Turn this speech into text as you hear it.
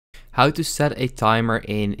how to set a timer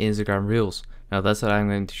in Instagram Reels. Now that's what I'm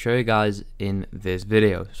going to show you guys in this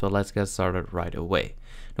video. So let's get started right away.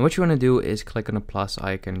 Now what you want to do is click on the plus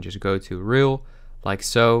icon, just go to Reel like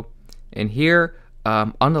so. And here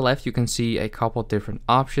on the left you can see a couple different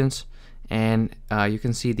options, and you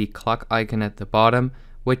can see the clock icon at the bottom,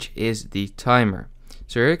 which is the timer.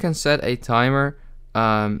 So here you can set a timer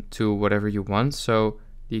to whatever you want. So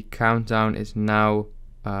the countdown is now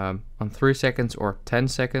on 3 seconds or 10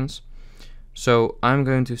 seconds. So I'm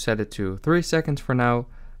going to set it to 3 seconds for now,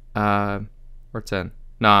 or 10.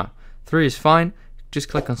 Nah, 3 is fine. Just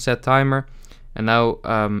click on set timer, and now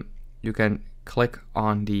you can click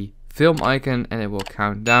on the film icon and it will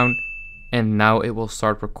count down, and now it will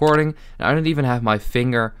start recording. And I don't even have my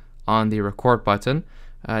finger on the record button.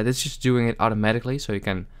 That's just doing it automatically, so you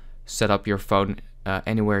can set up your phone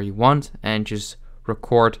anywhere you want and just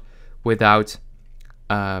record without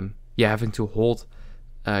having to hold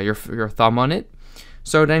your thumb on it.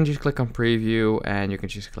 So then just click on preview, and you can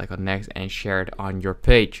just click on next and share it on your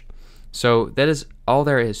page. So that is all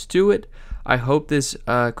there is to it. I hope this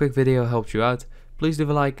quick video helped you out. Please leave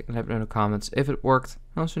a like and let me know in the comments if it worked.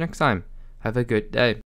 I'll see you next time. Have a good day.